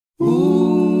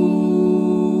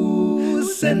Ooh,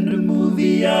 send a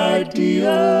movie idea.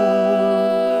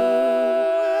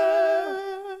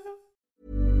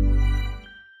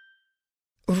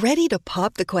 Ready to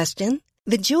pop the question?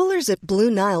 The jewelers at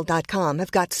BlueNile.com have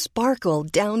got sparkle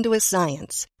down to a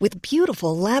science with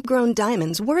beautiful lab-grown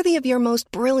diamonds worthy of your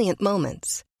most brilliant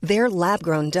moments. Their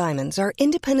lab-grown diamonds are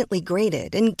independently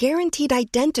graded and guaranteed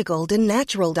identical to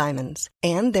natural diamonds,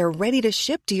 and they're ready to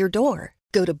ship to your door.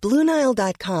 Go to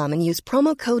BlueNile.com and use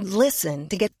promo code LISTEN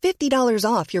to get $50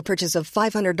 off your purchase of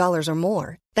 $500 or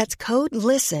more. That's code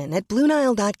LISTEN at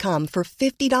BlueNile.com for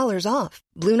 $50 off.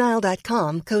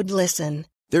 BlueNile.com, code LISTEN.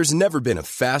 There's never been a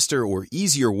faster or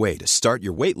easier way to start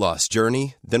your weight loss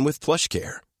journey than with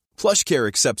PlushCare. PlushCare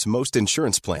accepts most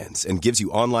insurance plans and gives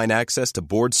you online access to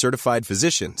board-certified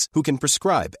physicians who can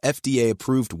prescribe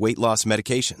FDA-approved weight loss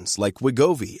medications like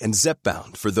Wegovy and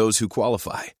Zepbound for those who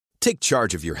qualify. Take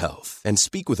charge of your health and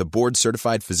speak with a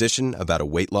board-certified physician about a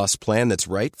weight loss plan that's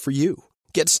right for you.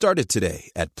 Get started today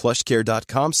at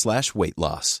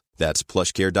plushcare.com/weight-loss. That's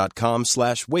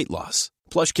plushcare.com/weight-loss.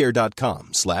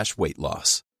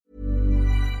 plushcare.com/weight-loss.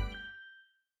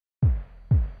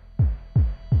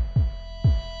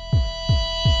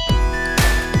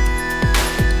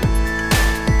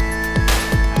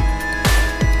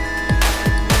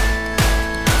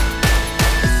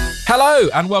 Hello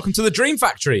and welcome to the Dream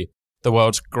Factory, the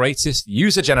world's greatest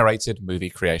user-generated movie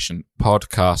creation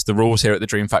podcast. The rules here at the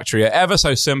Dream Factory are ever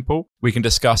so simple. We can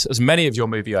discuss as many of your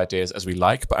movie ideas as we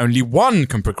like, but only one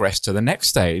can progress to the next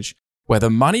stage, where the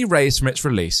money raised from its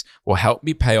release will help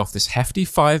me pay off this hefty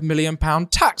 £5 million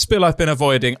tax bill I've been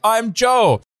avoiding. I'm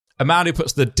Joel, a man who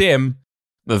puts the dim,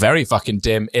 the very fucking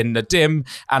dim, in the dim,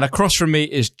 and across from me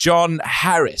is John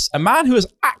Harris, a man who has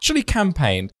actually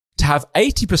campaigned to have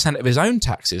 80% of his own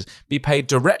taxes be paid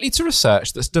directly to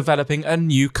research that's developing a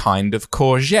new kind of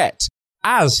courgette.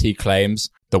 As he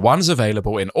claims, the ones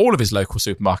available in all of his local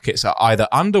supermarkets are either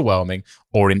underwhelming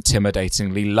or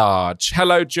intimidatingly large.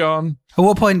 Hello, John. At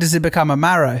what point does it become a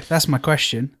marrow? That's my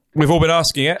question. We've all been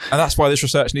asking it, and that's why this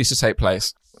research needs to take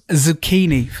place.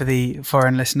 Zucchini for the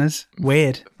foreign listeners.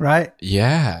 Weird, right?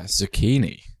 Yeah,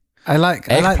 zucchini. I like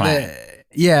the...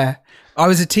 Yeah. I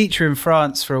was a teacher in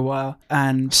France for a while,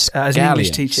 and I was an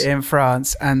English teacher in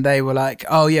France, and they were like,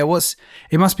 oh yeah,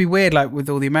 it must be weird like with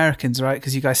all the Americans, right?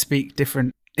 Because you guys speak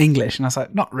different English. And I was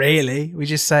like, not really. We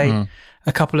just say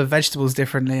a couple of vegetables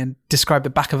differently and describe the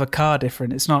back of a car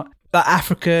different. It's not like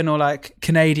African or like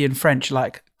Canadian French,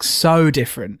 like so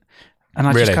different. And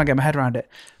I just can't get my head around it.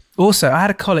 Also, I had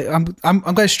a colleague, I'm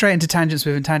going straight into tangents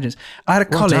within tangents. I had a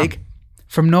colleague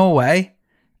from Norway,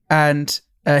 and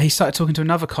he started talking to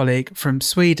another colleague from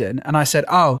Sweden, and I said,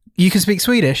 oh, you can speak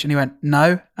Swedish? And he went,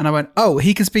 no. And I went, oh,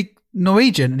 he can speak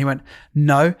Norwegian? And he went,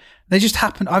 no. They just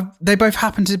they both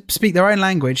happen to speak their own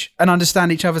language and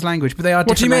understand each other's language, but they are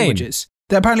different languages.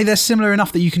 Apparently they're similar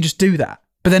enough that you can just do that,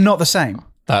 but they're not the same.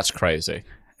 That's crazy.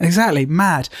 Exactly.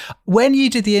 Mad. When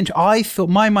you did the intro, I thought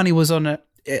my money was on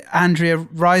Andrea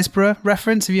Riseborough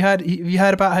reference. Have you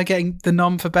heard about her getting the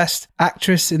nom for Best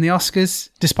Actress in the Oscars,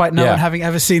 despite no one having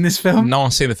ever seen this film? No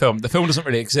one's seen the film. The film doesn't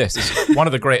really exist. It's one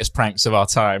of the greatest pranks of our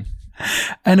time.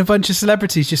 And a bunch of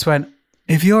celebrities just went,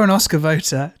 if you're an Oscar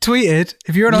voter, tweeted,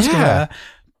 if you're an Oscar voter,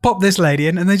 pop this lady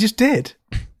in, and they just did.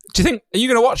 Do you think, are you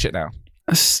going to watch it now?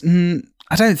 I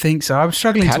don't think so. I'm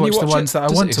struggling to watch the ones that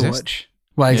I want to watch.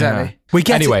 Well, exactly. Yeah. We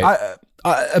get anyway.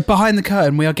 Behind the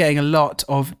curtain, we are getting a lot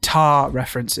of Tar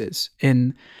references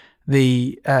in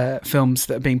the films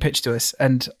that are being pitched to us,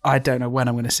 and I don't know when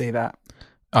I'm going to see that.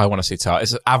 I want to see Tar.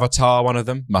 Is Avatar one of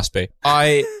them? Must be.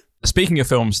 Speaking of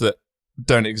films that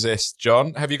don't exist,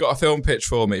 John, have you got a film pitch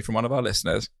for me from one of our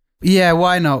listeners? Yeah,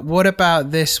 why not? What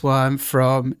about this one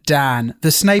from Dan?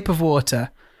 The Snape of Water.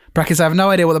 Brackets, I have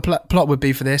no idea what the plot would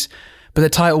be for this, but the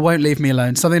title won't leave me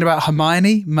alone. Something about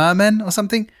Hermione? Merman or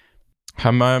something?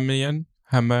 Hermione?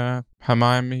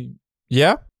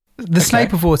 Yeah? The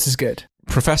Snape of Water is good.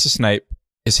 Professor Snape,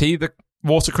 is he the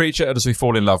water creature, or does he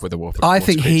fall in love with the water creature? I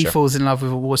think he falls in love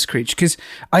with a water creature, because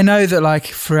I know that like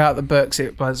throughout the books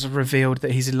it was revealed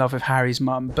that he's in love with Harry's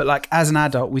mum, but like as an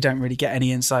adult we don't really get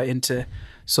any insight into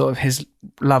sort of his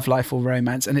love life or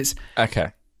romance, and it's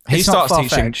okay. He starts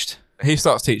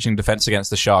teaching defense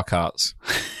against the shark arts.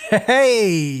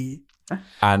 Hey!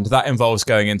 And that involves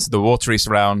going into the watery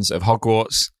surrounds of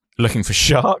Hogwarts, looking for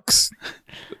sharks.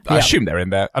 I assume they're in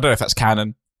there. I don't know if that's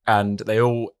canon. And they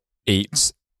all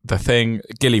eat the thing,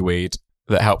 gillyweed,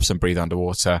 that helps them breathe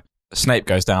underwater. Snape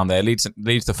goes down there, leads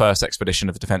the first expedition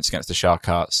of defense against the shark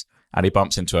arts, and he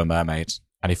bumps into a mermaid,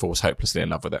 and he falls hopelessly in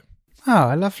love with it.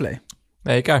 Oh, lovely.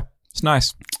 There you go. It's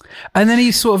nice. And then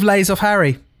he sort of lays off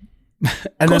Harry.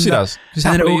 Of course he does. He's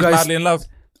happily, madly in love.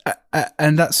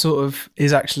 And that sort of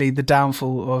is actually the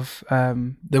downfall of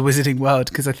the Wizarding World,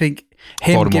 because I think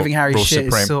him Voldemort giving Harry shit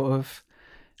supreme.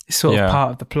 is sort of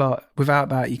part of the plot. Without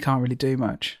that, you can't really do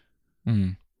much.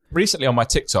 Recently on my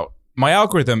TikTok, my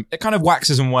algorithm, it kind of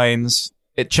waxes and wanes.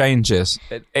 It changes.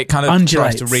 It kind of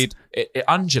tries to read. It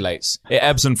undulates. It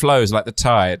ebbs and flows like the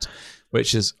tide,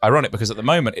 which is ironic because at the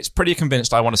moment it's pretty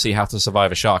convinced I want to see How to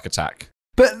Survive a Shark Attack.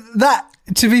 But that,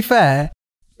 to be fair,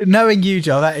 knowing you,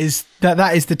 Joel, that is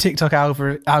the TikTok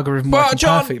algorithm working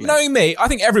perfectly. Knowing me, I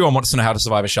think everyone wants to know how to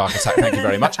survive a shark attack. Thank you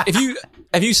very much.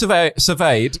 If you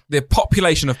surveyed the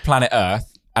population of planet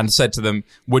Earth and said to them,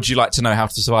 would you like to know how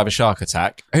to survive a shark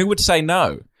attack? Who would say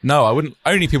no? No, I wouldn't.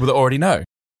 Only people that already know.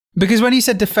 Because when you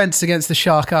said defense against the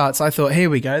shark arts, I thought, here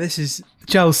we go. This is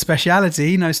Joel's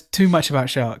speciality. He knows too much about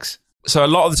sharks. So a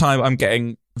lot of the time I'm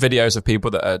getting videos of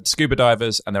people that are scuba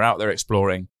divers and they're out there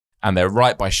exploring and they're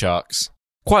right by sharks.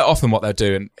 Quite often what they're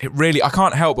doing, I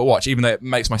can't help but watch, even though it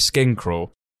makes my skin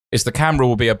crawl, is the camera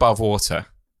will be above water.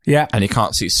 Yeah. And you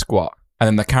can't see squat. And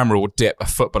then the camera will dip a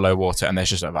foot below water and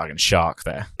there's just a fucking shark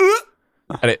there.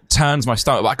 And it turns my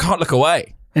stomach, but I can't look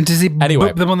away. And does he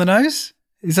boop them on the nose?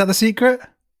 Is that the secret?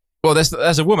 Well,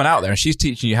 there's a woman out there and she's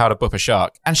teaching you how to boop a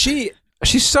shark. And she's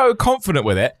so confident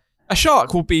with it. A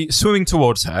shark will be swimming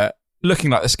towards her,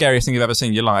 looking like the scariest thing you've ever seen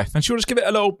in your life. And she'll just give it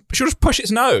she'll just push its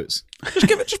nose.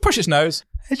 Just push its nose.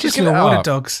 It's just little water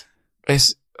dogs.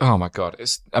 Oh my God,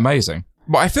 it's amazing.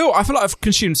 But I feel like I've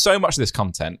consumed so much of this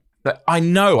content that I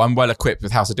know I'm well equipped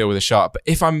with how to deal with a shark. But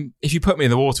if you put me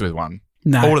in the water with one,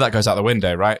 all of that goes out the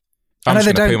window, right? I'm just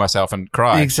going to poo myself and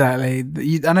cry. Exactly.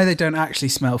 I know they don't actually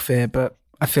smell fear, but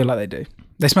I feel like they do.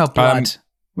 They smell blood,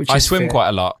 I swim quite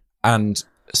a lot, and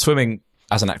swimming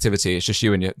as an activity, it's just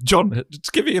you and your... John,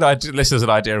 to give you listeners an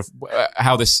idea of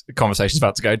how this conversation is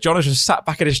about to go, John has just sat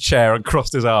back in his chair and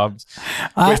crossed his arms.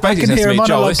 I can hear a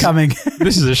monologue coming.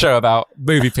 This is a show about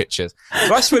movie pictures.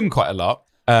 So I swim quite a lot,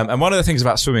 and one of the things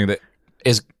about swimming that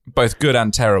is both good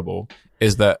and terrible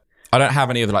is that I don't have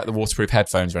any of the waterproof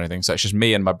headphones or anything, so it's just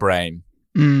me and my brain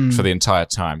for the entire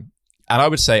time. And I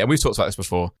would say, and we've talked about this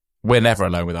before, we're never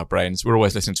alone with our brains. We're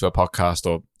always listening to a podcast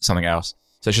or something else.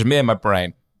 So it's just me and my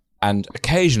brain. And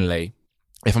occasionally,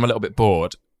 if I'm a little bit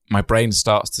bored, my brain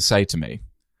starts to say to me,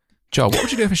 Joel, what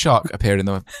would you do if a shark appeared in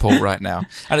the pool right now?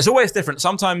 And it's always different.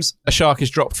 Sometimes a shark is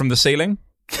dropped from the ceiling.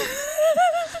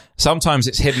 Sometimes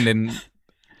it's hidden in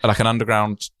like an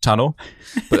underground tunnel.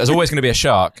 But there's always going to be a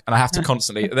shark, and I have to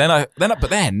constantly... But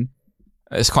then,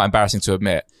 it's quite embarrassing to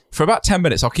admit, for about 10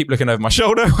 minutes, I'll keep looking over my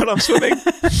shoulder when I'm swimming.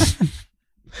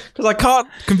 Because I can't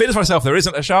convince myself there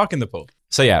isn't a shark in the pool.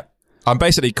 So yeah, I'm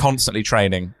basically constantly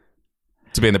training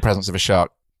to be in the presence of a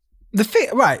shark.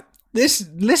 This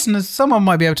listeners, someone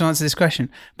might be able to answer this question,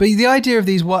 but the idea of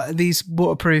these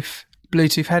waterproof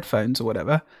Bluetooth headphones or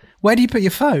whatever, where do you put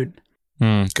your phone?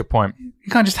 Good point.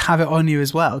 You can't just have it on you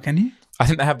as well, can you? I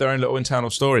think they have their own little internal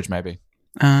storage, maybe.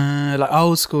 Like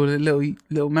old school,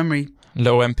 little memory.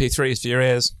 Little MP3s for your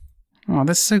ears. Oh,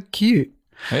 that's so cute.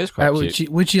 It is quite cute.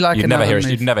 Would you like you'd never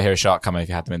hear a shark coming if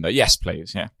you had them in there. Yes,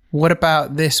 please. Yeah. What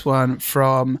about this one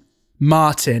from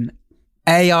Martin?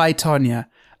 AI Tonya,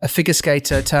 a figure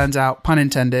skater, turns out, pun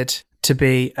intended, to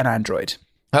be an android.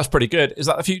 That's pretty good. Is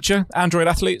that the future? Android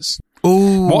athletes?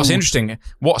 Ooh. What's interesting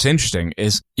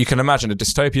is you can imagine a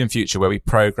dystopian future where we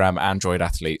program android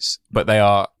athletes, but they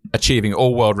are achieving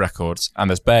all world records and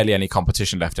there's barely any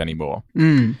competition left anymore.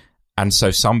 And so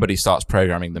somebody starts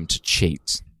programming them to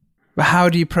cheat. But how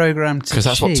do you program to cheat? Because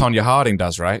that's what Tonya Harding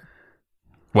does, right?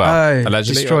 Well,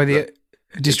 allegedly.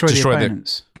 Destroy the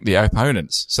opponents. The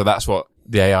opponents. So that's what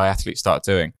the AI athletes start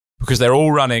doing. Because they're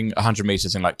all running 100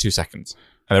 meters in 2 seconds.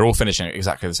 And they're all finishing at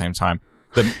exactly the same time.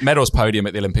 The medals podium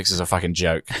at the Olympics is a fucking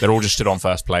joke. They're all just stood on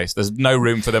first place. There's no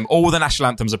room for them. All the national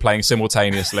anthems are playing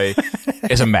simultaneously.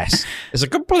 It's a mess. It's a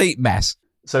complete mess.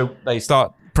 So they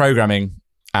start programming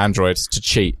androids to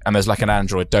cheat. And there's an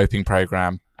android doping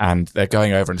program. And they're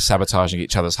going over and sabotaging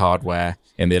each other's hardware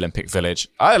in the Olympic Village.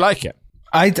 I like it.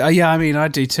 I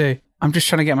do too. I'm just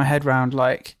trying to get my head around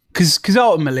because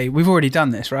ultimately we've already done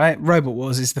this, right? Robot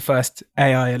Wars is the first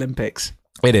AI Olympics.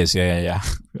 It is, yeah.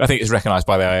 I think it's recognised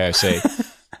by the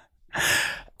IOC.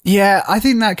 Yeah, I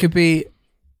think that could be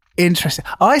interesting.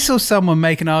 I saw someone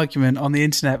make an argument on the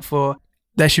internet for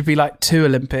there should be 2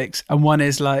 Olympics and one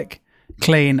is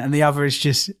clean and the other is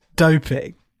just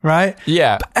doping, right?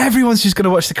 Yeah. But everyone's just going to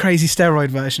watch the crazy steroid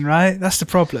version, right? That's the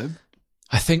problem.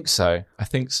 I think so.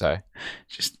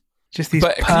 Just these.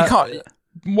 But you can't.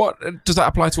 what does that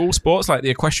apply to all sports, like the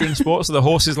equestrian sports? Are the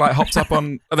horses like hopped up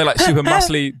on? Are they like super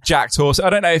muscly jacked horses? I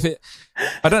don't know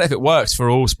if it works for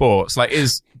all sports. Like,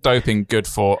 is doping good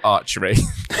for archery?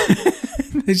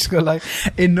 They just got like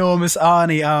enormous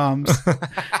Arnie arms,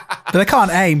 but they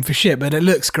can't aim for shit. But it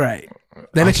looks great.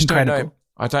 They look incredible.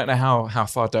 I don't know how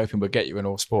far doping would get you in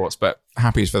all sports, but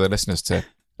happy for the listeners to.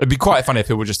 It'd be quite funny if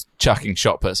people were just chucking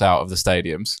shot puts out of the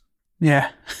stadiums.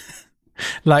 Yeah.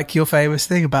 Like your famous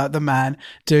thing about the man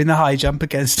doing the high jump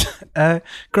against a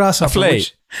grasshopper,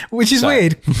 which is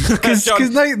weird. Because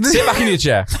sit back in your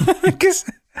chair. Because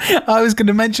I was going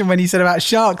to mention when you said about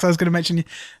sharks, I was going to mention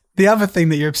the other thing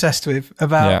that you're obsessed with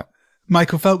about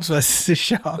Michael Phelps versus the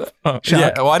shark.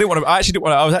 Yeah, well, I actually didn't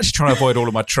want to. I was actually trying to avoid all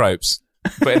of my tropes.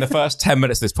 But in the first 10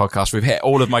 minutes of this podcast, we've hit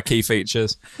all of my key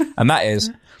features, and that is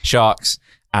sharks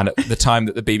and the time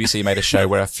that the BBC made a show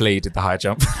where a flea did the high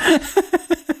jump.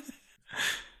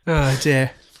 Oh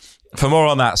dear. For more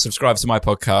on that, subscribe to my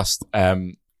podcast.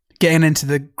 Getting into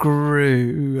the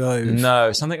groove.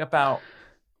 No, something about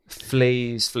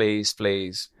fleas, release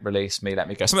me, let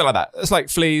me go. Something like that. It's like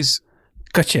fleas.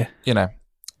 Gotcha. You know,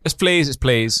 it's please.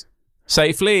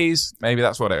 Say fleas. Maybe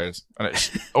that's what it is. And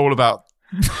it's all about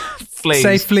fleas.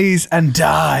 Say fleas and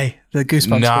die. The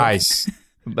Goosebumps. Nice.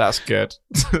 That's good.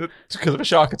 It's because of a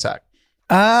shark attack.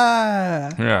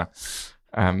 Ah. Yeah.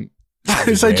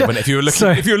 So if you were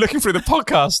looking through the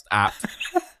podcast app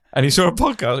and you saw a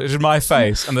podcast, it was my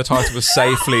face and the title was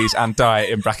 "Say Fleas and Die"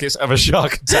 in brackets of a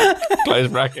shark attack. Close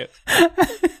bracket. Oh,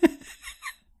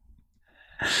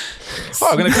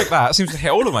 I'm going to click that. It seems to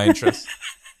hit all of my interests.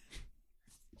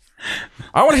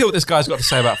 I want to hear what this guy's got to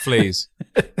say about fleas.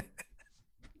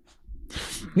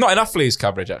 Not enough fleas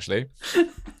coverage, actually.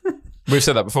 We've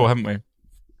said that before, haven't we?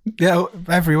 Yeah,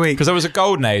 every week. Because there was a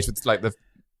golden age with like the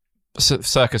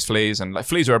circus fleas, and like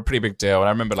fleas were a pretty big deal. And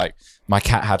I remember like my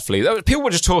cat had fleas. People were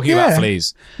just talking about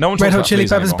fleas. No one talks Red Hot about Chili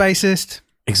fleas Peppers anymore. bassist.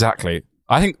 Exactly.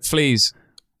 I think fleas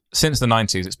since the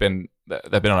 90s,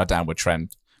 they've been on a downward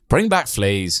trend. Bring back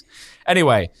fleas.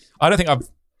 Anyway, I don't think I've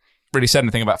really said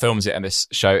anything about films yet in this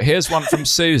show. Here's one from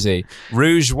Susie.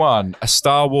 Rouge One, a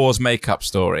Star Wars makeup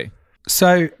story.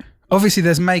 So obviously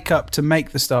there's makeup to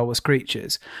make the Star Wars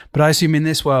creatures, but I assume in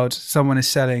this world someone is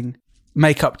selling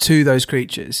makeup to those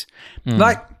creatures.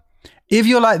 Like if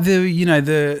you're like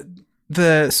the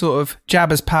sort of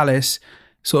Jabba's palace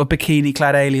sort of bikini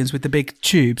clad aliens with the big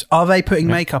tubes, are they putting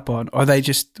makeup on, or are they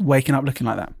just waking up looking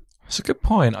like that? That's a good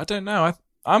point. I don't know.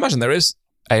 I imagine there is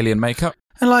alien makeup.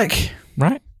 And like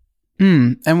right?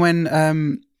 And when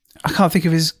I can't think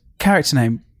of his character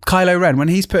name, Kylo Ren, when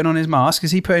he's putting on his mask, is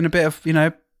he putting a bit of,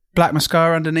 black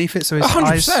mascara underneath it so his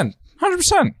 100%.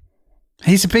 100%.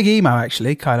 He's a big emo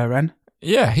actually, Kylo Ren.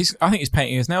 Yeah, I think he's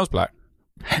painting his nails black.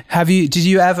 Did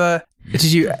you ever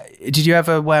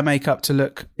wear makeup to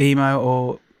look emo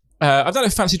or? I've done a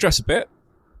fancy dress a bit.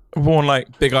 I've worn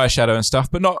like big eyeshadow and stuff,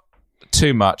 but not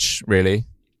too much really.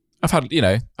 I've had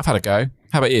a go.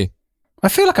 How about you? I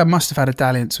feel like I must have had a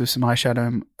dalliance with some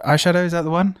eyeshadow. Eyeshadow, is that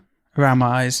the one? Around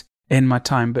my eyes in my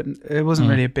time, but it wasn't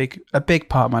really a big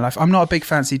part of my life. I'm not a big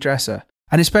fancy dresser.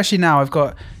 And especially now I've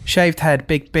got shaved head,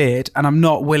 big beard, and I'm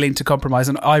not willing to compromise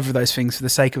on either of those things for the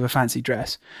sake of a fancy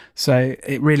dress. So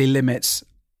it really limits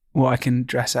what I can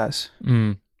dress as.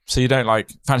 So you don't like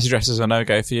fancy dresses are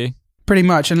no-go for you? Pretty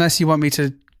much, unless you want me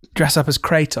to dress up as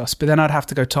Kratos, but then I'd have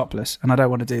to go topless, and I don't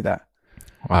want to do that.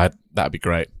 Well, that'd be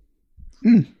great.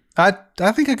 I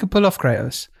think I could pull off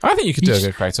Kratos. I think you could do a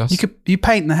good Kratos. You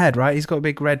paint the head, right? He's got a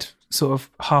big red, sort of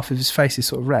half of his face is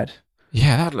sort of red.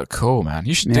 Yeah, that'd look cool, man.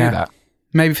 You should do that.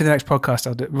 Maybe for the next podcast,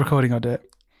 I'll do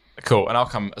it. Cool, and I'll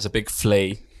come as a big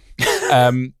flea.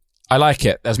 I like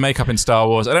it. There's makeup in Star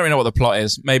Wars. I don't really know what the plot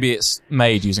is. Maybe it's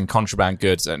made using contraband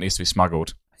goods that needs to be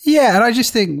smuggled. Yeah, and I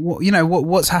just think,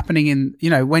 what's happening in,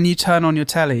 when you turn on your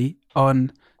telly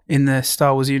in the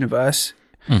Star Wars universe,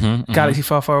 Galaxy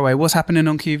Far, Far Away, what's happening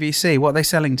on QVC? What are they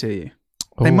selling to you?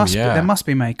 There must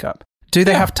be makeup. Do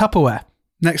they have Tupperware?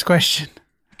 Next question.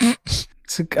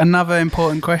 It's another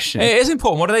important question. It is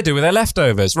important. What do they do with their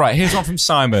leftovers? Right, here's one from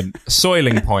Simon.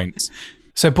 Soiling Point.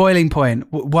 So Boiling Point,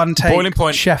 one take Boiling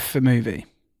Point. Chef for movie.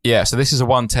 Yeah, so this is a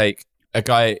one take. A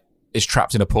guy is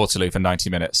trapped in a portaloo for 90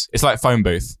 minutes. It's like Phone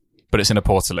Booth, but it's in a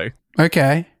portaloo.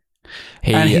 Okay.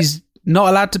 And he's not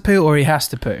allowed to poo, or he has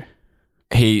to poo?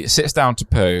 He sits down to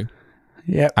poo.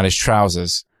 Yep. And his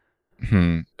trousers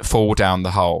fall down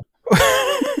the hole.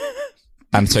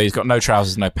 And so he's got no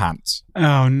trousers, no pants.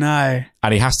 Oh, no.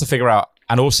 And he has to figure out...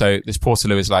 And also, this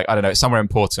portaloo is like, I don't know, it's somewhere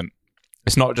important.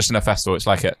 It's not just in a festival. It's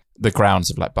like at the grounds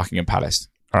of like Buckingham Palace.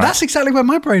 Right? That's exactly where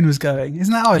my brain was going.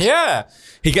 Isn't that odd? Yeah.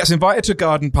 He gets invited to a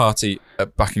garden party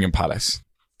at Buckingham Palace.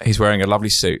 He's wearing a lovely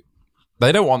suit.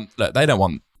 They don't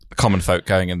want common folk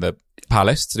going in the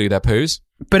palace to do their poos.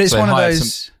 But it's one of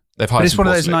those. But it's one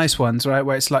of those nice ones, right?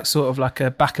 Where it's like sort of like a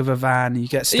back of a van. You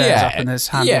get stairs up and there's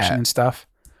hand washing and stuff.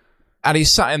 And he's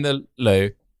sat in the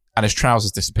loo and his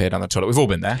trousers disappeared down the toilet. We've all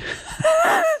been there.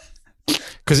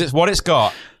 Because it's what it's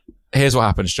got. Here's what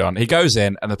happens, John. He goes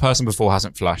in and the person before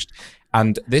hasn't flushed.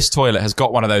 And this toilet has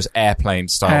got one of those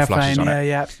airplane-style flushes on it.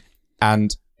 Yeah.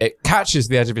 And it catches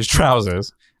the edge of his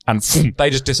trousers and they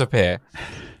just disappear.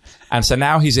 And so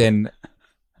now he's in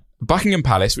Buckingham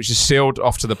Palace, which is sealed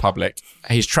off to the public.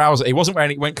 His trousers, he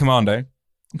went commando,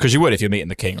 because you would if you're meeting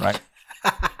the king, right?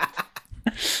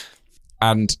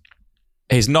 And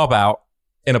his knob out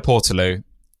in a portaloo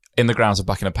in the grounds of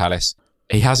Buckingham Palace.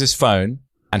 He has his phone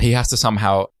and he has to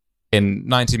somehow, in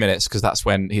 90 minutes, because that's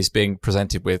when he's being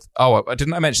presented with,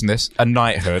 didn't I mention this? A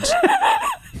knighthood.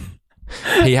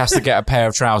 He has to get a pair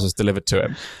of trousers delivered to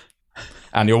him.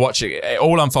 And you're watching, it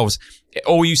all unfolds.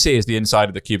 All you see is the inside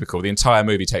of the cubicle. The entire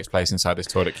movie takes place inside this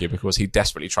toilet cubicle as he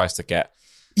desperately tries to get,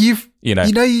 you've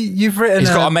written. He's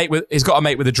got a mate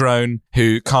with a drone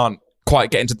who can't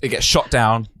quite get into, it gets shot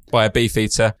down by a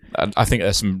beefeater. I think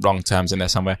there's some wrong terms in there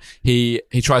somewhere. He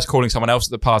tries calling someone else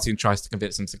at the party and tries to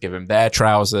convince them to give him their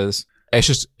trousers.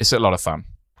 It's a lot of fun.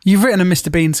 You've written a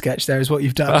Mr. Bean sketch there, is what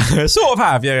you've done. Sort of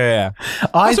have, yeah.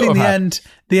 I think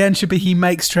the end should be he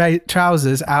makes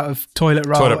trousers out of toilet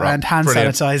roll and hand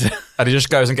sanitizer. And he just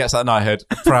goes and gets that knighthood,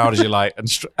 proud as you like, and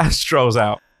strolls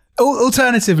out.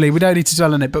 Alternatively, we don't need to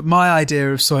dwell on it, but my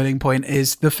idea of Soiling Point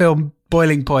is the film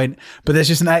Boiling Point, but there's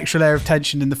just an extra layer of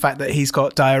tension in the fact that he's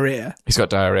got diarrhea.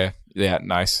 Yeah,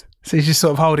 nice. So he's just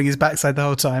sort of holding his backside the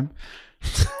whole time.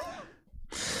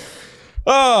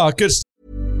 Oh, good stuff.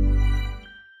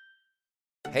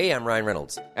 Hey, I'm Ryan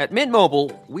Reynolds. At Mint Mobile,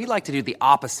 we like to do the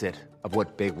opposite of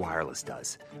what Big Wireless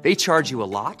does. They charge you a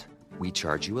lot, we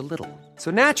charge you a little.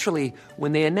 So naturally,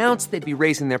 when they announced they'd be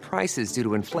raising their prices due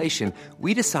to inflation,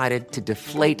 we decided to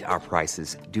deflate our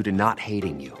prices due to not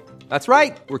hating you. That's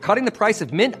right. We're cutting the price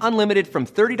of Mint Unlimited from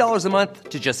 $30 a month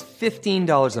to just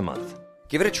 $15 a month.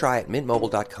 Give it a try at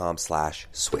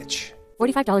mintmobile.com/switch.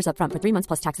 $45 up front for 3 months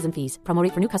plus taxes and fees. Promo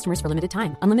rate for new customers for limited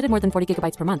time. Unlimited more than 40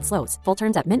 gigabytes per month. Slows full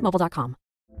terms at mintmobile.com.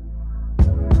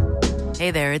 Hey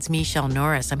there, it's Michelle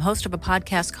Norris. I'm host of a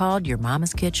podcast called Your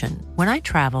Mama's Kitchen. When I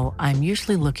travel, I'm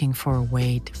usually looking for a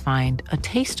way to find a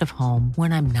taste of home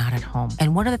when I'm not at home.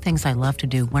 And one of the things I love to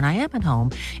do when I am at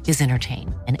home is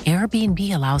entertain. And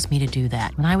Airbnb allows me to do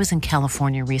that. When I was in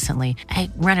California recently, I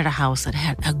rented a house that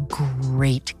had a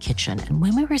great kitchen. And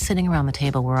when we were sitting around the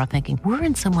table, we're all thinking, we're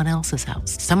in someone else's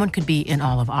house. Someone could be in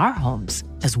all of our homes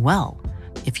as well.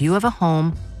 If you have a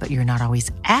home, but you're not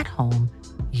always at home,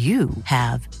 you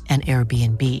have an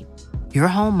Airbnb. Your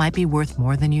home might be worth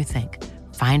more than you think.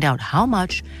 Find out how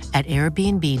much at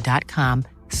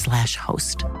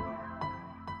airbnb.com/host.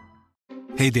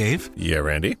 Hey, Dave. Yeah,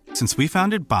 Randy. Since we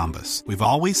founded Bombas, we've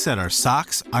always said our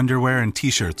socks, underwear, and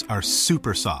T-shirts are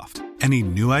super soft. Any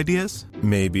new ideas?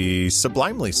 Maybe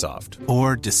sublimely soft.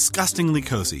 Or disgustingly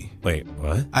cozy. Wait,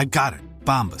 what? I got it.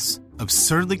 Bombas.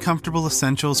 Absurdly comfortable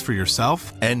essentials for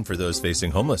yourself and for those facing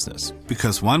homelessness.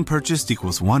 Because one purchased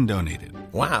equals one donated.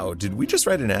 Wow, did we just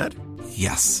write an ad?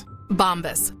 Yes.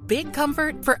 Bombas. Big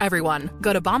comfort for everyone.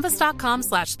 Go to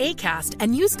bombas.com/ACAST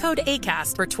and use code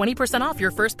ACAST for 20% off your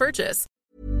first purchase.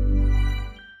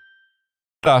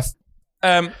 How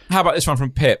about this one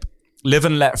from Pip? Live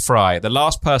and let fry. The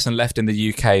last person left in the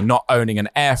UK not owning an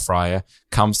air fryer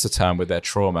comes to term with their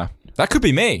trauma. That could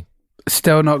be me.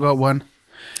 Still not got one.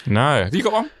 No. Have you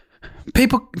got one?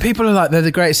 People are like, they're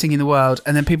the greatest thing in the world,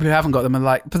 and then people who haven't got them are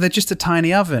like, but they're just a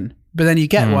tiny oven. But then you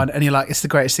get one and you're like, it's the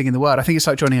greatest thing in the world. I think it's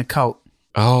like joining a cult.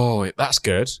 Oh, that's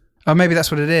good. Or maybe that's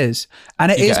what it is.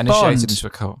 And you get initiated into a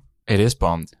cult. It is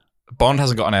Bond. Bond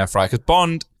hasn't got an air fryer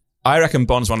because I reckon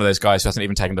Bond's one of those guys who hasn't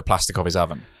even taken the plastic off his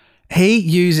oven. He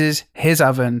uses his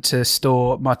oven to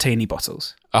store martini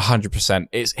bottles. 100%.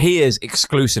 He is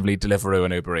exclusively Deliveroo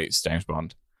and Uber Eats, James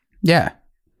Bond. Yeah.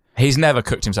 He's never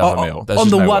cooked himself a meal. On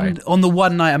the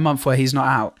one night a month where he's not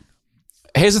out.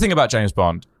 Here's the thing about James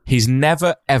Bond. He's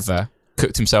never, ever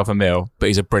cooked himself a meal, but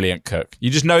he's a brilliant cook. You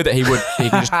just know that he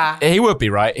would be,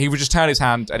 right? He would just turn his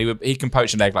hand and he can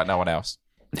poach an egg like no one else.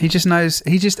 He just knows,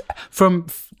 from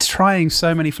trying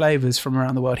so many flavors from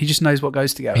around the world, he just knows what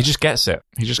goes together. He just gets it.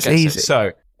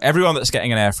 So everyone that's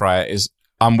getting an air fryer is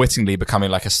unwittingly becoming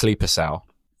like a sleeper cell.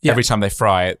 Yeah. Every time they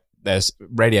fry it, there's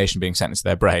radiation being sent into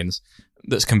their brains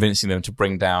that's convincing them to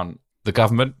bring down the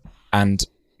government, and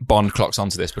Bond clocks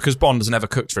onto this. Because Bond has never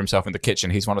cooked for himself in the kitchen,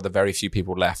 he's one of the very few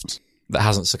people left that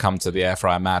hasn't succumbed to the air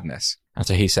fryer madness. And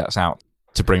so he sets out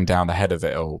to bring down the head of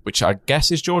it all, which I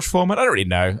guess is George Foreman. I don't really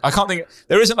know. I can't think.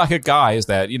 There isn't like a guy, is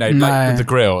there? You know, like with the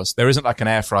grills, there isn't like an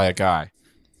air fryer guy.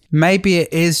 Maybe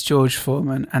it is George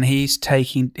Foreman, and he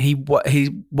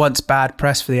wants bad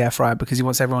press for the air fryer because he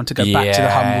wants everyone to go back to the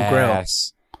humble grill.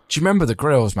 Do you remember the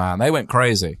grills, man? They went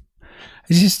crazy.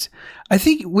 I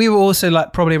think we were also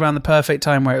like probably around the perfect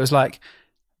time where it was like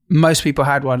most people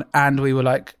had one, and we were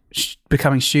like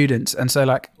becoming students, and so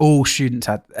like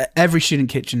every student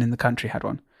kitchen in the country had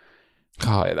one.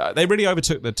 God, they really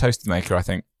overtook the toaster maker, I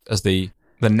think, as the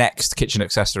next kitchen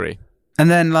accessory. And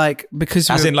then like because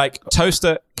in like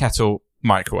toaster, kettle,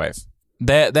 microwave,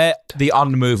 they're the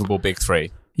unmovable big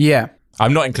three. Yeah,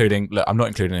 I'm not including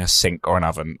a sink or an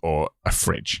oven or a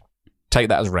fridge. Take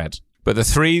that as read. But the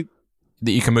three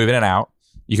that you can move in and out,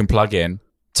 you can plug in: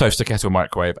 toaster, kettle,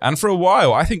 microwave. And for a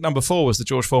while, I think number 4 was the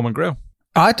George Foreman grill.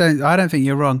 I don't think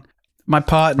you're wrong. My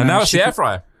partner, and now it's the air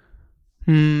fryer.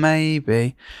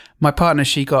 Maybe. My partner,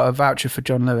 she got a voucher for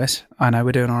John Lewis. I know,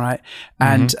 we're doing all right.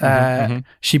 And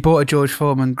she bought a George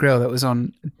Foreman grill that was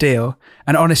on deal.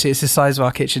 And honestly, it's the size of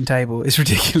our kitchen table. It's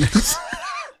ridiculous.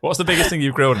 What's the biggest thing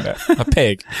you've grilled in it? A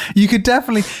pig? You could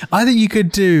definitely, I think you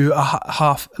could do a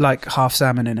half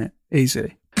salmon in it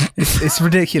easily. It's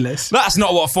ridiculous. That's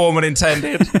not what Foreman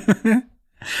intended.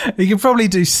 You could probably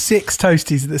do 6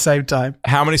 toasties at the same time.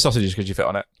 How many sausages could you fit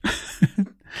on it?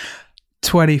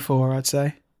 24, I'd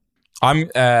say.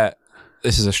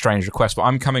 This is a strange request, but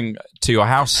I'm coming to your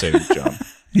house soon, John.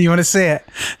 You want to see it?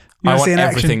 I want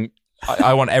everything.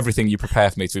 I want everything you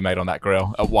prepare for me to be made on that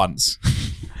grill at once.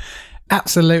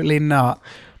 Absolutely not.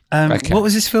 Okay. What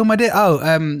was this film I did?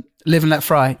 Live and Let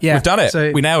Fry. Yeah, we've done it.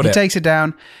 So we nailed it. He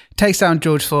takes down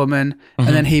George Foreman, and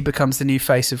then he becomes the new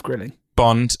face of grilling.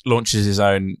 Bond launches his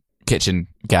own kitchen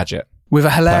gadget. With a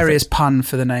hilarious pun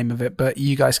for the name of it, but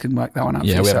you guys can work that one out for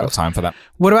yourself. Yeah, we haven't got time for that.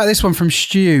 What about this one from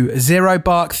Stu? 0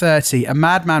 Bark 30. A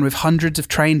madman with hundreds of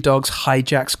trained dogs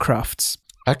hijacks Crufts.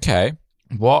 Okay.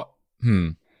 What?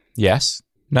 Yes.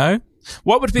 No?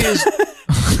 What would be his...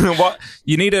 what?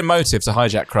 You need a motive to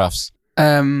hijack Crufts.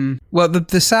 Well,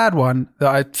 the sad one that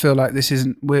I feel like this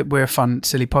isn't... We're a fun,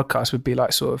 silly podcast would be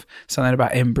like sort of something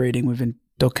about inbreeding within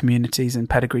dog communities and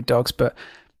pedigreed dogs, but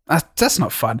that's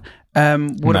not fun.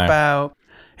 What about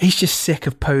he's just sick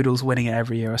of poodles winning it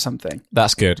every year or something?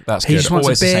 That's good. He just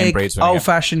wants a big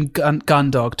old-fashioned gun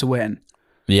dog to win.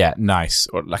 Yeah, nice.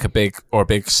 Or like a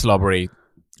big slobbery,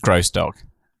 gross dog.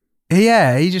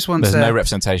 Yeah, he just wants. There's no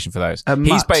representation for those.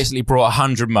 He's basically brought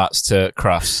 100 mutts to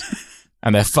Crufts,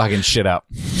 and they're fucking shit up.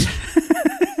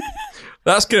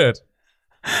 That's good.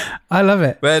 I love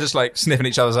it. They're just like sniffing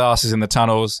each other's asses in the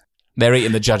tunnels. They're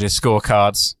eating the judges'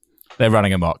 scorecards. They're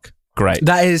running amok. Great.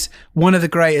 That is one of the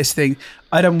greatest things.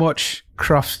 I don't watch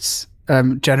Crufts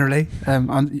generally.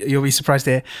 You'll be surprised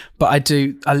to hear, but I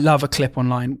do. I love a clip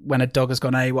online when a dog has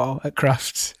gone AWOL at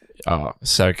Crufts. Oh,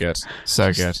 so good,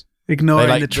 so good.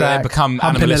 Ignoring the track, they become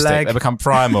animalistic. They become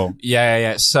primal.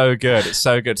 Yeah. It's so good. It's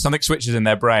so good. Something switches in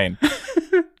their brain.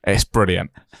 It's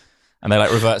brilliant, and they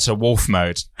like revert to wolf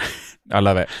mode. I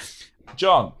love it.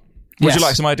 John, would you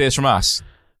like some ideas from us?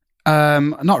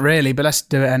 Not really, but let's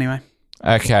do it anyway.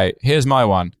 Okay, here's my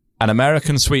one. An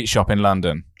American sweet shop in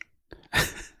London.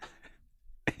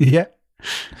 Yeah.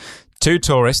 2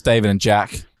 tourists, David and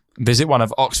Jack, visit one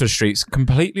of Oxford Street's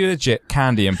completely legit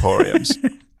candy emporiums.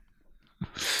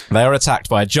 They are attacked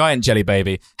by a giant jelly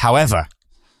baby. However,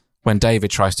 when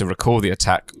David tries to recall the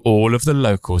attack, all of the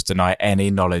locals deny any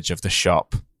knowledge of the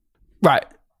shop. Right.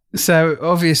 So,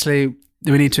 obviously,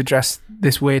 we need to address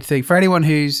this weird thing. For anyone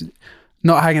who's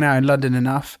not hanging out in London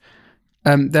enough,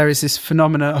 there is this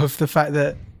phenomena of the fact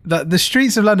that the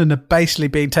streets of London are basically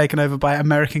being taken over by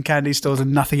American candy stores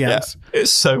and nothing else. Yeah,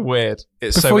 it's so weird.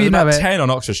 It's Before so weird. You know about it, 10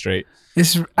 on Oxford Street.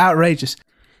 It's outrageous.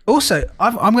 Also,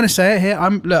 I'm going to say it here.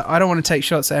 Look, I don't want to take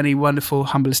shots at any wonderful,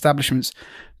 humble establishments,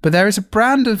 but there is a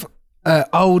brand of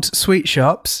old sweet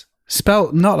shops,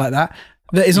 spelt not like that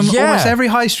is on almost every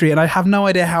high street, and I have no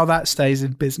idea how that stays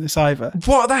in business either.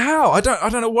 What the hell? I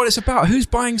don't know what it's about. Who's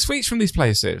buying sweets from these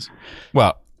places?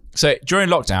 Well, so during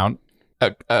lockdown,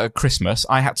 at Christmas,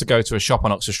 I had to go to a shop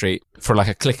on Oxford Street for like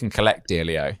a click and collect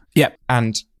dealio. Yep.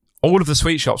 And all of the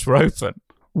sweet shops were open.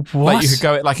 What? Like you could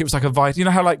go, like it was like a you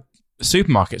know how like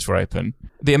supermarkets were open?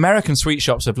 The American sweet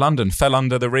shops of London fell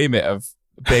under the remit of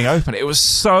being open. It was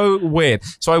so weird.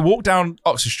 So I walked down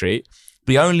Oxford Street,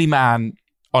 the only man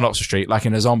on Oxford Street, like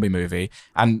in a zombie movie,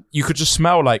 and you could just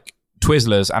smell like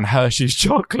Twizzlers and Hershey's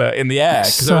chocolate in the air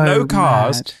because there were no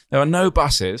cars, there were no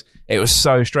buses. It was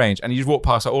so strange. And you just walk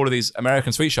past like, all of these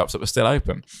American sweet shops that were still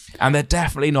open, and they're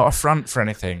definitely not a front for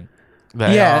anything.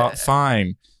 They are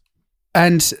fine.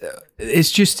 And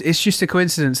it's just a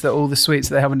coincidence that all the sweets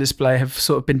that they have on display have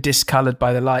sort of been discoloured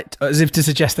by the light, as if to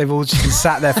suggest they've all just been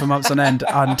sat there for months on end,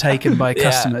 untaken by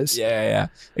customers. Yeah.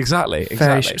 Exactly.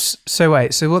 So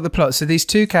wait, so what the plot? So these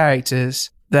two characters,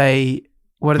 they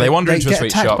wander into a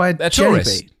sweet shop. They're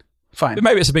tourists. Fine.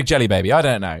 Maybe it's a big jelly baby. I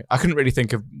don't know. I couldn't really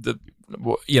think of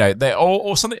they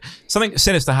or something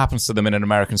sinister happens to them in an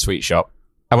American sweet shop,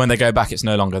 and when they go back, it's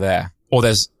no longer there, or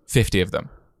there's 50 of them.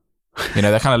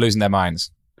 They're kind of losing their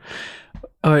minds.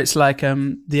 Or it's like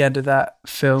the end of that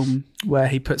film where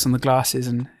he puts on the glasses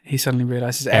and he suddenly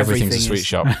realizes everything's a sweet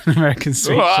shop. An American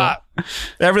sweet shop.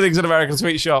 Everything's an American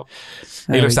sweet shop.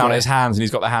 He looks down at his hands and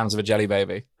he's got the hands of a jelly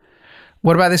baby.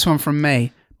 What about this one from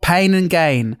me? Pain and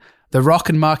Gain. The Rock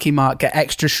and Marky Mark get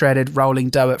extra shredded rolling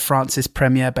dough at France's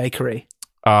Premier Bakery.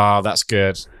 Oh, that's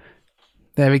good.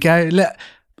 There we go. Look,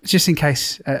 just in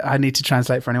case I need to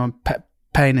translate for anyone,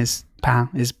 pain is pain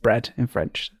is bread in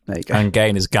French. There you go. And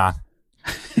gain is gain,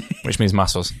 which means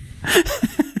muscles.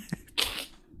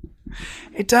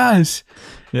 It does.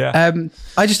 Yeah.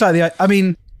 I just like the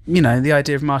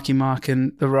idea of Marky Mark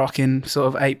and The Rock in sort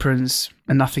of aprons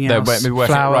and nothing else. They're maybe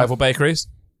working at rival bakeries?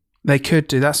 They could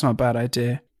do. That's not a bad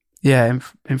idea. Yeah,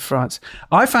 in France.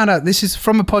 I found out this is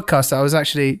from a podcast that I was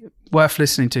actually worth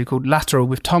listening to called Lateral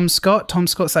with Tom Scott. Tom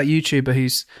Scott's that YouTuber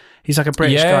he's like a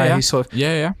British guy who sort of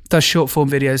does short form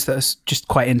videos that are just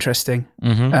quite interesting.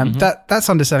 That's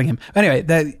underselling him. Anyway,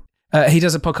 he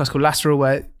does a podcast called Lateral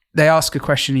where they ask a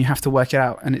question, you have to work it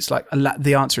out, and it's like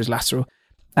the answer is lateral.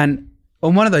 And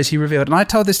on one of those he revealed, and I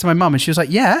told this to my mum, and she was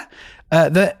like,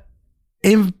 that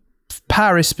in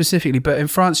Paris specifically, but in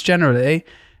France generally,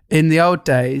 in the old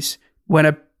days, when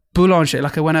a boulanger,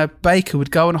 when a baker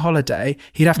would go on holiday,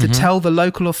 he'd have to tell the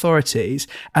local authorities,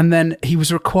 and then he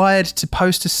was required to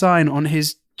post a sign on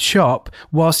his shop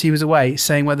whilst he was away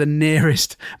saying where the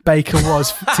nearest baker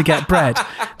was to get bread.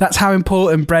 That's how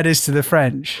important bread is to the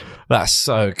French. That's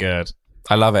so good.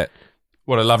 I love it.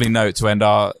 What a lovely note to end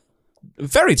our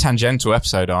very tangential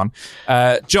episode on.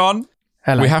 John,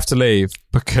 hello. We have to leave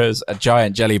because a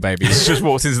giant jelly baby has just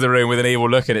walked into the room with an evil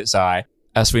look in its eye.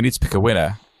 So we need to pick a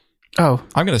winner. Oh,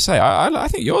 I'm going to say I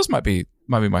think yours might be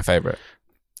my favourite.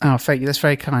 Oh, thank you. That's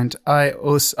very kind. I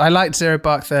liked Zero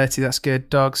Bark 30. That's good.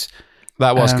 Dogs.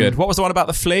 That was good. What was the one about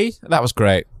the flea? That was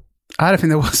great. I don't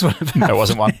think there was one about. There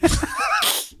wasn't one.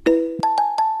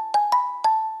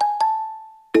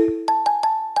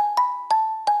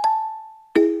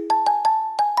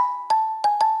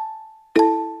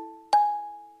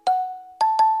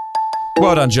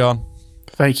 Well done, John.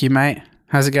 Thank you, mate.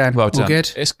 How's it going? Well done. All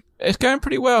good? It's going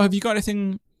pretty well. Have you got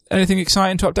anything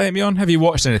exciting to update me on? Have you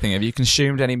watched anything? Have you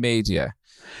consumed any media?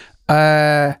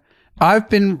 I've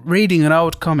been reading an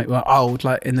old comic, well, old,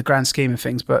 like in the grand scheme of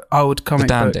things, but old comic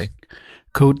book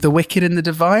called The Wicked and the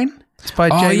Divine. It's by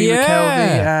Jamie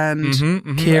McKelvey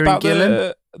and Kieran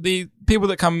Gillen. The people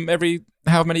that come every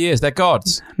however many years, they're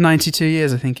gods. 92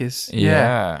 years, I think is.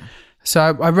 Yeah. So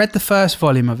I read the first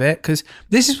volume of it because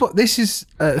this is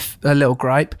a little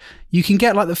gripe. You can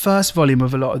get like the first volume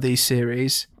of a lot of these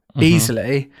series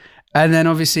easily, and then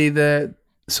obviously the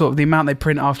sort of the amount they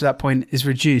print after that point is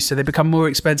reduced, so they become more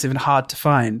expensive and hard to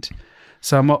find.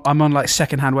 So I'm on like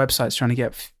secondhand websites trying to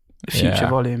get future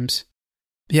volumes.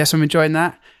 Yes, I'm enjoying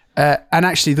that. And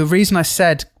actually, the reason I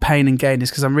said Pain and Gain is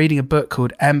because I'm reading a book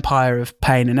called Empire of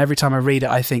Pain, and every time I read it,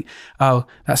 I think, oh,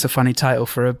 that's a funny title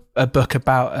for a book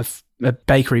about a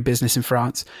bakery business in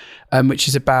France, which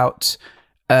is about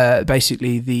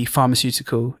basically the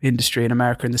pharmaceutical industry in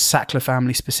America and the Sackler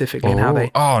family specifically, and how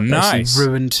they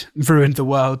ruined the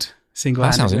world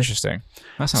single-handedly. That sounds interesting.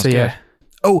 That sounds good. Yeah.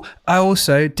 Oh, I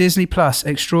also Disney Plus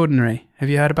Extraordinary. Have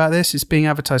you heard about this? It's being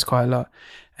advertised quite a lot,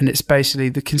 and it's basically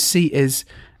the conceit is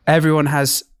everyone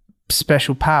has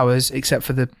special powers except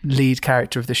for the lead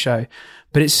character of the show,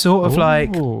 but it's sort of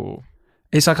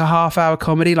it's like a half-hour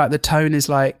comedy. Like the tone is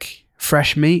like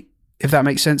fresh meat, if that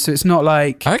makes sense. So it's not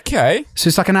like so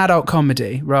it's like an adult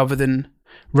comedy rather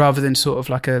than sort of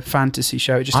like a fantasy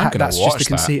show. It just that's just the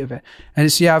conceit of it. And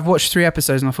it's I've watched 3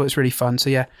 episodes and I thought it's really fun. So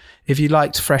yeah, if you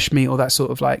liked fresh meat or that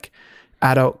sort of like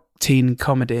adult teen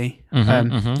comedy,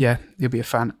 yeah, you'll be a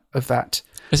fan of that.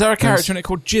 Is there a character in it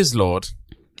called Jizzlord?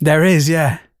 There is,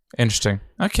 yeah. Interesting.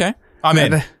 Okay, I'm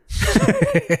in.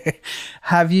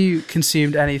 Have you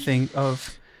consumed anything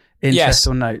of interest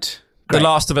or note? Great. The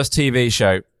Last of Us TV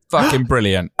show. Fucking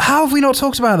brilliant. How have we not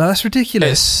talked about that? That's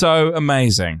ridiculous. It's so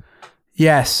amazing.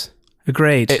 Yes,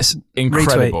 agreed. It's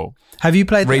incredible. Retweet. Have you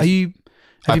played?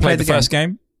 I played the first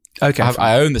game. Okay,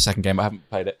 I own the second game, but I haven't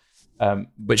played it,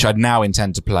 which I now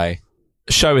intend to play.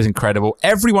 The show is incredible.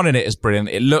 Everyone in it is brilliant.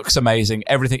 It looks amazing.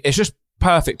 Everything. It's just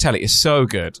perfect telly. It's so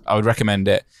good. I would recommend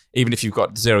it, even if you've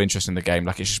got zero interest in the game.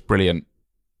 Like, it's just brilliant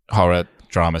horror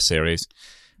drama series.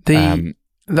 The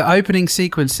opening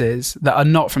sequences that are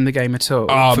not from the game at all.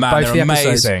 Oh for man, both they're the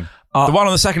amazing. The one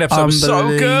on the second episode was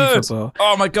so good.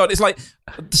 Oh my God. It's like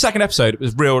the second episode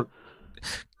was real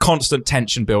constant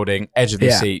tension building, edge of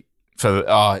your seat.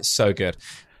 It's so good.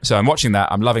 So I'm watching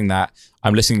that. I'm loving that.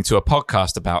 I'm listening to a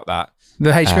podcast about that.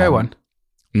 The HBO one?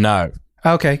 No.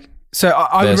 Okay. So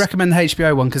I would recommend the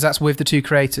HBO one because that's with the two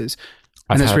creators.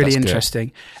 And it's really interesting.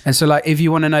 Good. And so, like, if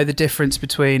you want to know the difference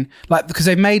between, like, because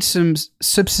they've made some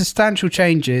substantial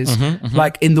changes,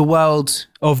 like, in the world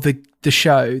of the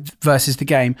show versus the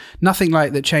game. Nothing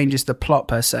like that changes the plot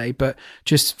per se, but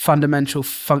just fundamental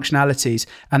functionalities.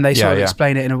 And they sort of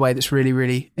explain it in a way that's really,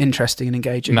 really interesting and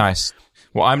engaging. Nice.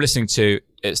 What I'm listening to,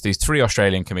 it's these 3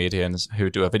 Australian comedians who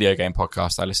do a video game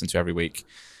podcast I listen to every week.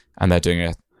 And they're doing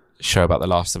a show about The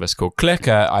Last of Us called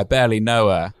Clicker, I Barely Know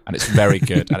Her, and it's very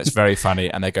good and it's very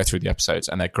funny, and they go through the episodes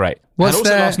and they're great. What's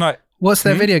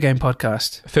their video game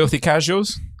podcast? Filthy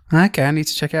Casuals. Okay, I need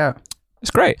to check it out.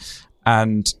 It's great.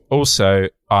 And also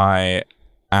last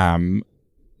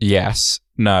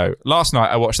night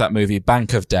I watched that movie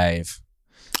Bank of Dave.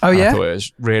 Oh yeah? I thought it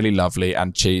was really lovely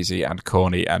and cheesy and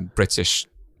corny and British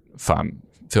fun,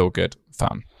 feel good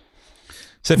fun.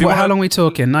 So if how long are we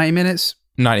talking? 90 minutes?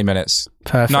 90 minutes.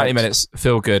 Perfect. 90 minutes,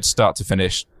 feel good, start to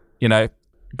finish.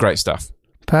 Great stuff.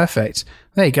 Perfect.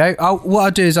 There you go. What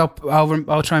I'll do is I'll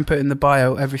try and put in the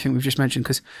bio everything we've just mentioned,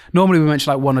 because normally we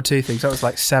mention like 1 or 2 things. That was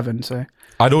like 7. So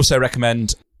I'd also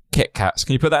recommend Kit Kats.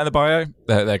 Can you put that in the bio?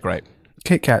 They're great.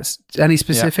 Kit Kats. Any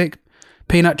specific?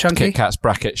 Peanut chunky? Kit Kats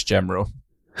brackets general.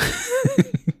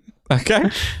 Okay.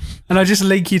 And I just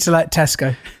link you to like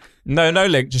Tesco. No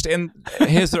link. Just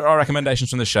here's our recommendations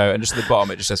from the show, and just at the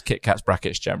bottom it just says Kit Kats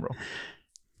brackets general.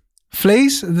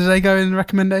 Fleas? Do they go in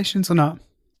recommendations or not?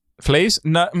 Fleas?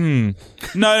 No. No.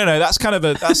 That's kind of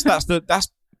that's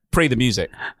pre the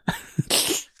music.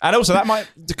 And also that might,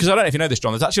 because I don't know if you know this,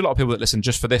 John, there's actually a lot of people that listen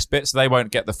just for this bit, so they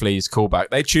won't get the Fleas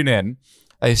callback. They tune in,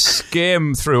 they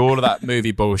skim through all of that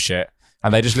movie bullshit,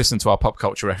 and they just listen to our pop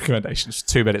culture recommendations for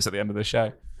 2 minutes at the end of the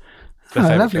show. Oh,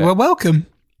 lovely. Bit. Well, welcome.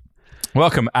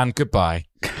 Welcome and goodbye.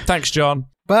 Thanks, John.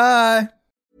 Bye.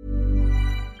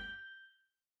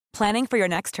 Planning for your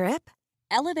next trip?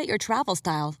 Elevate your travel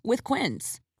style with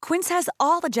Quince. Quince has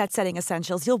all the jet-setting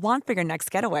essentials you'll want for your next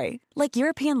getaway, like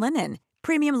European linen,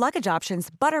 premium luggage options,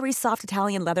 buttery soft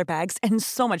Italian leather bags, and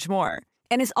so much more.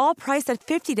 And is all priced at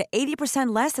 50 to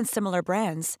 80% less than similar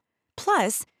brands.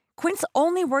 Plus, Quince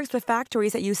only works with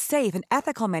factories that use safe and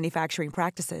ethical manufacturing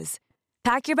practices.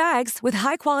 Pack your bags with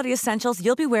high-quality essentials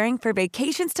you'll be wearing for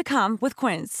vacations to come with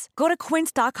Quince. Go to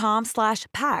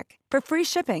quince.com/pack for free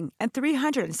shipping and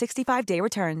 365-day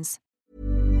returns.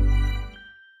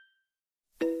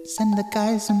 Send the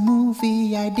guys a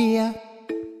movie idea.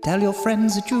 Tell your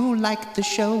friends that you like the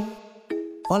show.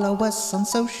 Follow us on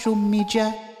social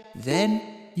media. Then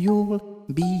you'll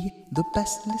be the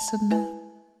best listener.